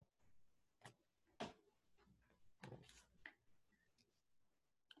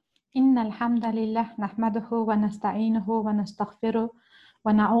إن الحمد لله نحمده ونستعينه ونستغفره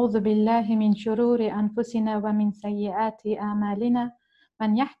ونعوذ بالله من شرور أنفسنا ومن سيئات أعمالنا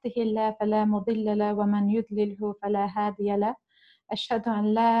من يهده الله فلا مضل له ومن يضلله فلا هادي له أشهد أن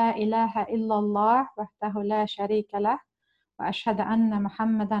لا إله إلا الله وحده لا شريك له وأشهد أن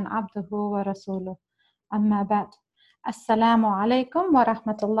محمدا عبده ورسوله أما بعد السلام عليكم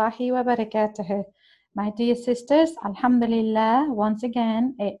ورحمة الله وبركاته. My dear sisters, Alhamdulillah, once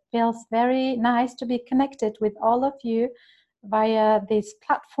again, it feels very nice to be connected with all of you via this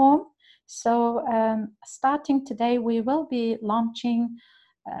platform. So starting today, we will be launching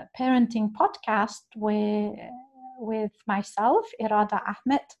a parenting podcast with myself, Irada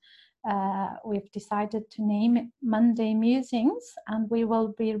Ahmed. We've decided to name it Monday Musings, and we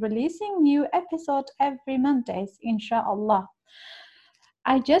will be releasing new episode every Mondays, inshallah.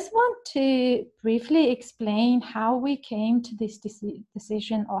 I just want to briefly explain how we came to this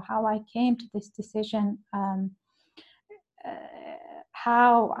decision, or how I came to this decision,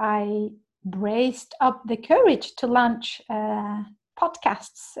 how I braced up the courage to launch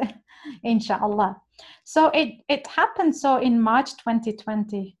podcasts, inshallah. So it happened in March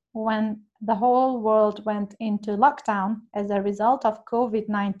 2020, when the whole world went into lockdown as a result of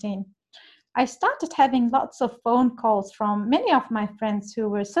COVID-19. I started having lots of phone calls from many of my friends who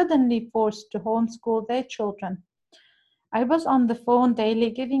were suddenly forced to homeschool their children. I was on the phone daily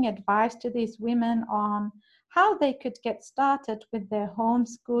giving advice to these women on how they could get started with their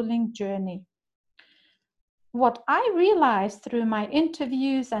homeschooling journey. What I realized through my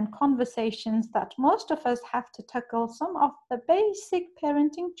interviews and conversations that most of us have to tackle some of the basic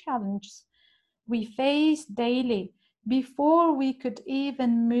parenting challenges we face daily before we could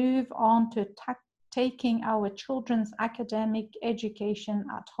even move on to taking our children's academic education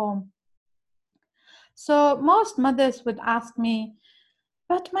at home. So most mothers would ask me,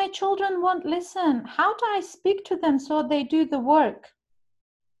 but my children won't listen. How do I speak to them so they do the work?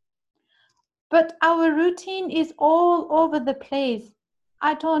 But our routine is all over the place.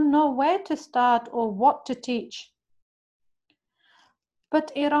 I don't know where to start or what to teach.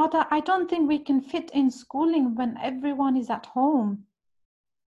 But Irada, I don't think we can fit in schooling when everyone is at home.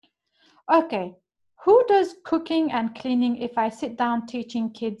 Okay, who does cooking and cleaning if I sit down teaching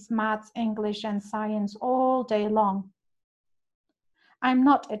kids maths, English, and science all day long? I'm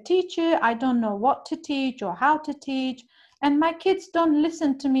not a teacher, I don't know what to teach or how to teach, and my kids don't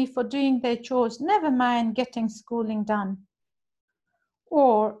listen to me for doing their chores, never mind getting schooling done.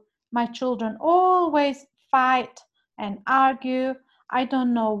 Or my children always fight and argue. I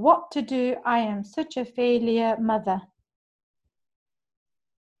don't know what to do. I am such a failure mother.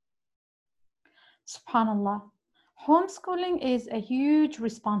 SubhanAllah. Homeschooling is a huge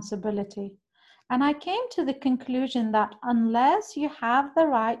responsibility. And I came to the conclusion that unless you have the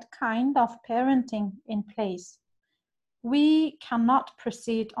right kind of parenting in place, we cannot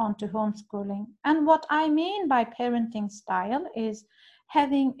proceed on to homeschooling. And what I mean by parenting style is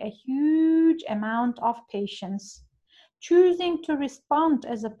having a huge amount of patience, choosing to respond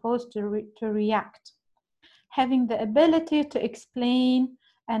as opposed to react, having the ability to explain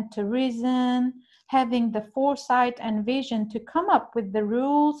and to reason, having the foresight and vision to come up with the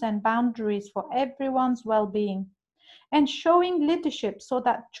rules and boundaries for everyone's well-being, and showing leadership so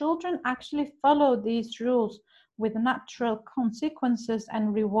that children actually follow these rules with natural consequences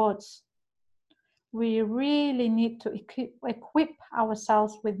and rewards. We really need to equip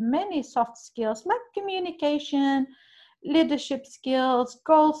ourselves with many soft skills like communication, leadership skills,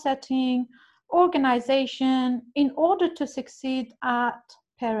 goal setting, organization, in order to succeed at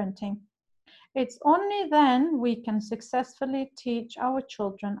parenting. It's only then we can successfully teach our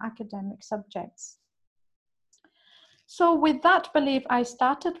children academic subjects. So with that belief, I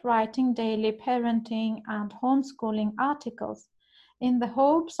started writing daily parenting and homeschooling articles in the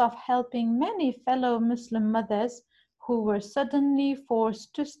hopes of helping many fellow Muslim mothers who were suddenly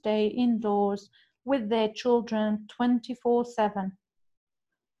forced to stay indoors with their children 24/7.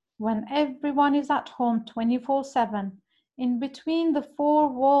 When everyone is at home 24/7, in between the four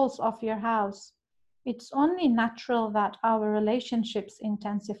walls of your house, it's only natural that our relationships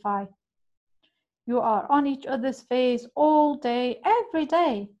intensify. You are on each other's face all day, every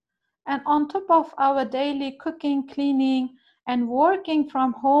day. And on top of our daily cooking, cleaning, and working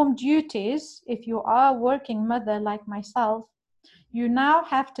from home duties, if you are a working mother like myself, you now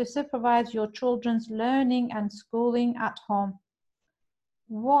have to supervise your children's learning and schooling at home.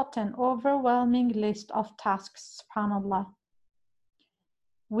 What an overwhelming list of tasks, subhanAllah.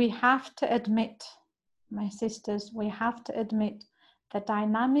 We have to admit, my sisters, we have to admit the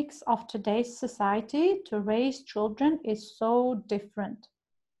dynamics of today's society to raise children is so different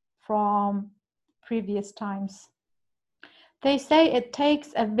from previous times. They say it takes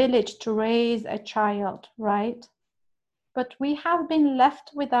a village to raise a child, right? But we have been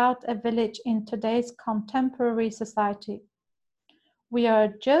left without a village in today's contemporary society. We are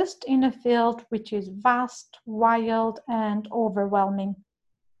just in a field which is vast, wild, and overwhelming.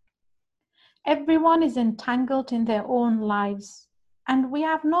 Everyone is entangled in their own lives, and we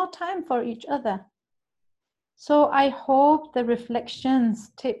have no time for each other. So I hope the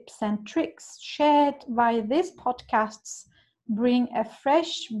reflections, tips, and tricks shared by these podcasts bring a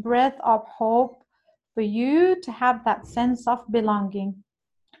fresh breath of hope for you to have that sense of belonging.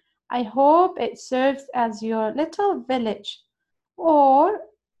 I hope it serves as your little village, or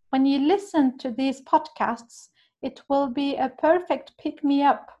when you listen to these podcasts, it will be a perfect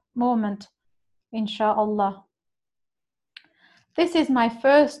pick-me-up moment, inshallah. This is my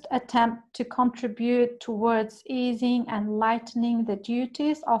first attempt to contribute towards easing and lightening the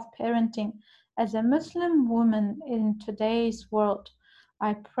duties of parenting as a Muslim woman in today's world.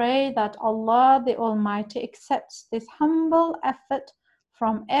 I pray that Allah the Almighty accepts this humble effort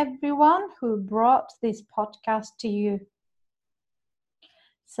from everyone who brought this podcast to you.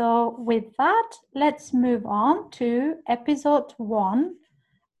 So with that, let's move on to episode 1,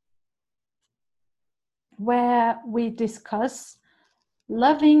 where we discuss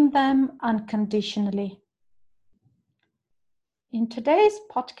loving them unconditionally. In today's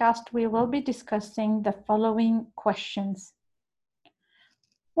podcast, we will be discussing the following questions.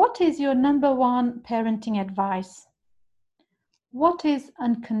 What is your number one parenting advice? What is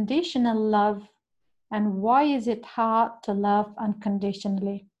unconditional love, and why is it hard to love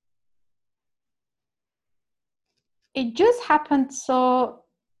unconditionally? It just happened so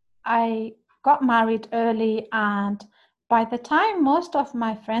I got married early, and by the time most of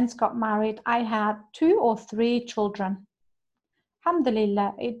my friends got married, I had 2 or 3 children.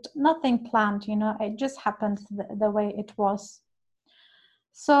 Alhamdulillah, nothing planned, it just happened the way it was.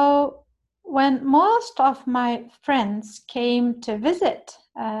 So when most of my friends came to visit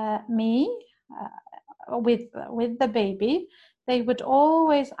me with the baby, they would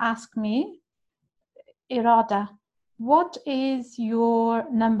always ask me, Irada, what is your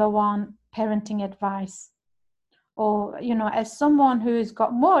number one parenting advice? Or, as someone who's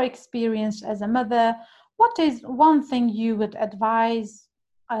got more experience as a mother, what is one thing you would advise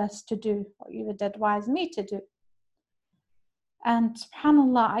us to do, or you would advise me to do? And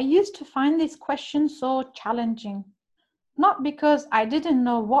subhanAllah, I used to find this question so challenging. Not because I didn't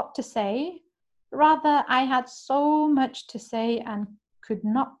know what to say, rather I had so much to say and could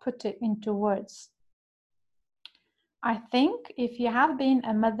not put it into words. I think if you have been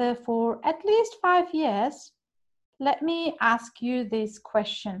a mother for at least 5 years, let me ask you this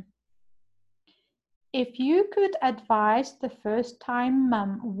question. If you could advise the first-time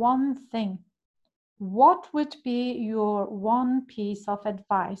mum one thing, what would be your one piece of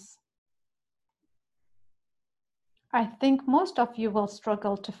advice? I think most of you will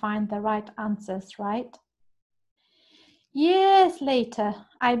struggle to find the right answers, right? Years later,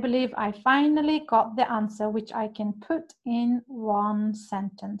 I believe I finally got the answer which I can put in one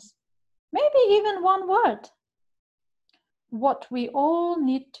sentence, maybe even one word. What we all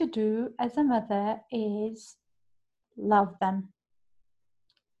need to do as a mother is love them.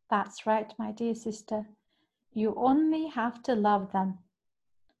 That's right, my dear sister. You only have to love them.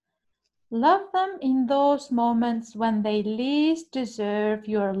 Love them in those moments when they least deserve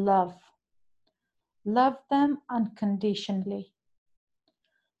your love. Love them unconditionally.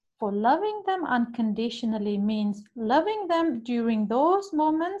 For loving them unconditionally means loving them during those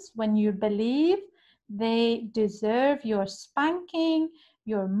moments when you believe they deserve your spanking,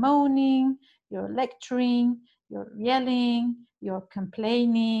 your moaning, your lecturing, your yelling, your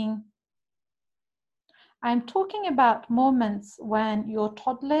complaining. I'm talking about moments when your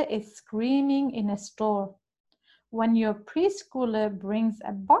toddler is screaming in a store, when your preschooler brings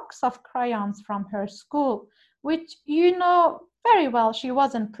a box of crayons from her school, which you know very well she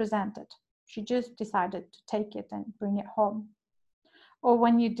wasn't presented. She just decided to take it and bring it home. Or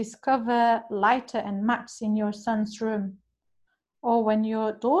when you discover lighter and mats in your son's room. Or when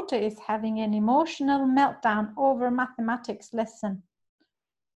your daughter is having an emotional meltdown over a mathematics lesson.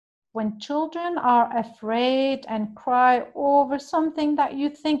 When children are afraid and cry over something that you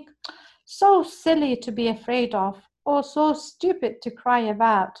think so silly to be afraid of, or so stupid to cry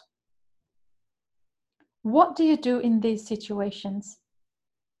about. What do you do in these situations?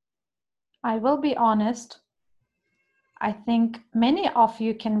 I will be honest, I think many of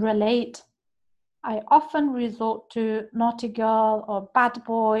you can relate. I often resort to naughty girl or bad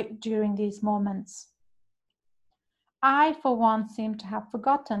boy during these moments. I, for one, seem to have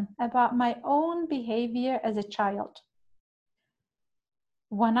forgotten about my own behavior as a child.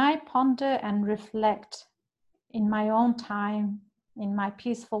 When I ponder and reflect in my own time, in my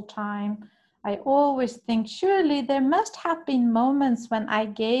peaceful time, I always think surely there must have been moments when I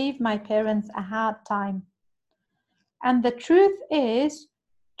gave my parents a hard time. And the truth is,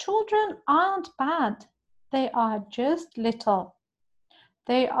 children aren't bad. They are just little.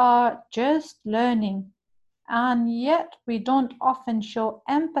 They are just learning. And yet we don't often show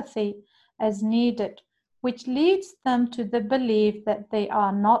empathy as needed, which leads them to the belief that they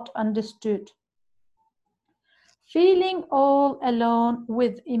are not understood. Feeling all alone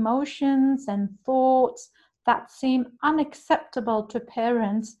with emotions and thoughts that seem unacceptable to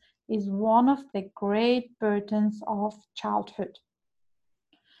parents is one of the great burdens of childhood.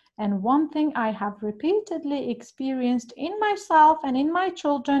 And one thing I have repeatedly experienced in myself and in my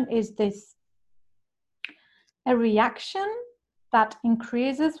children is this: a reaction that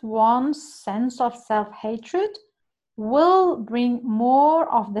increases one's sense of self-hatred will bring more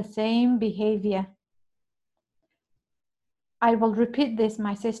of the same behavior. I will repeat this,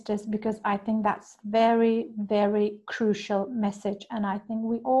 my sisters, because I think that's very, very crucial message, and I think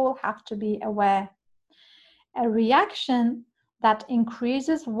we all have to be aware. A reaction that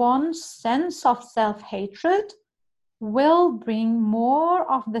increases one's sense of self-hatred will bring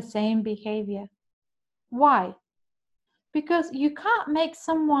more of the same behavior. Why? Because you can't make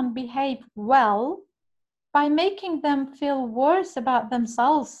someone behave well by making them feel worse about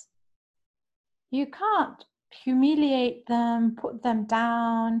themselves. You can't humiliate them, put them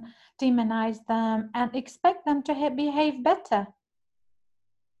down, demonize them, and expect them to behave better.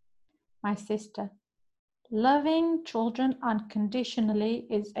 My sister, loving children unconditionally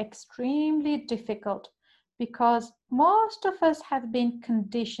is extremely difficult because most of us have been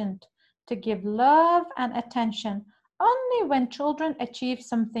conditioned to give love and attention only when children achieve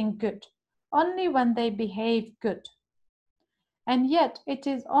something good, only when they behave good. And yet, it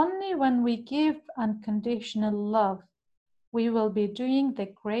is only when we give unconditional love we will be doing the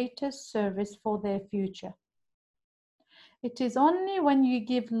greatest service for their future. It is only when you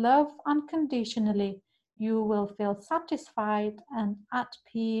give love unconditionally you will feel satisfied and at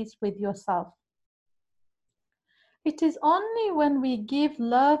peace with yourself. It is only when we give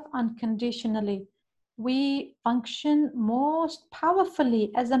love unconditionally we function most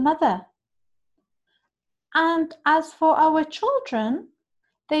powerfully as a mother. And as for our children,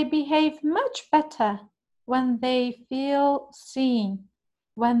 they behave much better when they feel seen,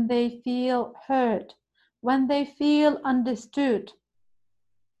 when they feel heard, when they feel understood.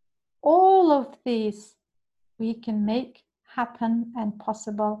 All of these we can make happen and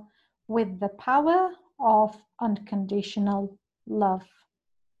possible with the power of unconditional love.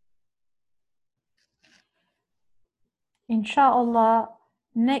 Inshallah,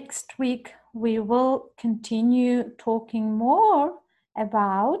 next week we will continue talking more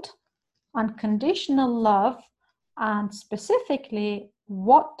about unconditional love and specifically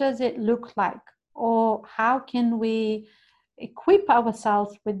what does it look like, or how can we equip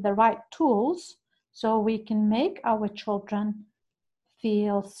ourselves with the right tools so we can make our children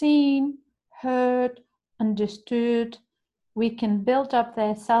feel seen, heard, understood. We can build up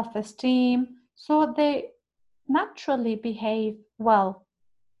their self-esteem so they naturally behave well,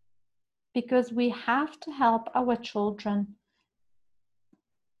 because we have to help our children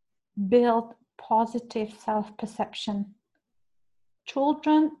build positive self-perception.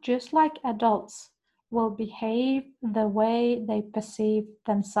 Children, just like adults, will behave the way they perceive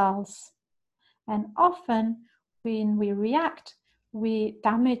themselves. And often, when we react, we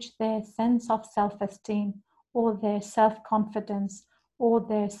damage their sense of self-esteem or their self-confidence or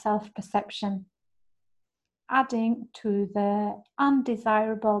their self-perception, adding to the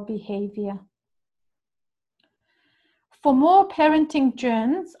undesirable behavior. For more parenting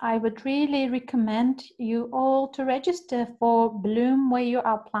journeys, I would really recommend you all to register for Bloom Where You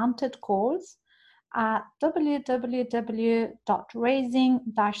Are Planted course at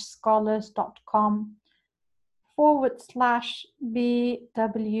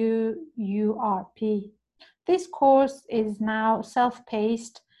www.raising-scholars.com/BWURP. This course is now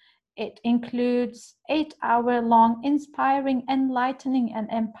self-paced. It includes 8-hour-long inspiring, enlightening, and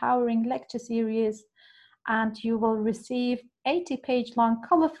empowering lecture series, and you will receive 80-page long,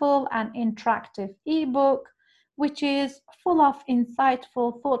 colorful, and interactive ebook, which is full of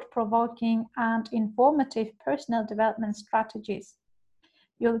insightful, thought-provoking, and informative personal development strategies.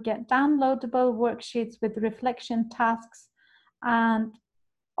 You'll get downloadable worksheets with reflection tasks, and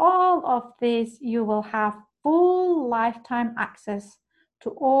all of this you will have full lifetime access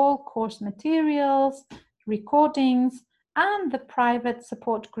to all course materials, recordings, and the private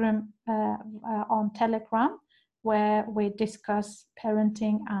support group on Telegram, where we discuss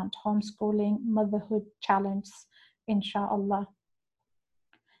parenting and homeschooling motherhood challenges, inshallah.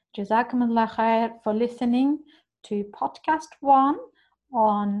 Jazakumullah khair for listening to podcast 1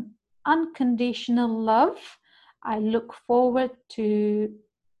 on unconditional love. I look forward to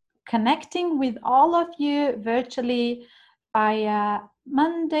connecting with all of you virtually via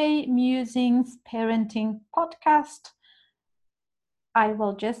Monday Musings Parenting Podcast. I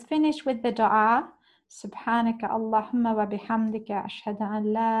will just finish with the dua. سبحانك اللهم وبحمدك أشهد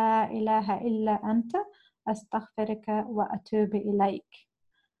أن لا إله إلا أنت أستغفرك وأتوب إليك.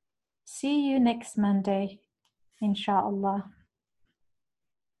 See you next Monday, inshallah.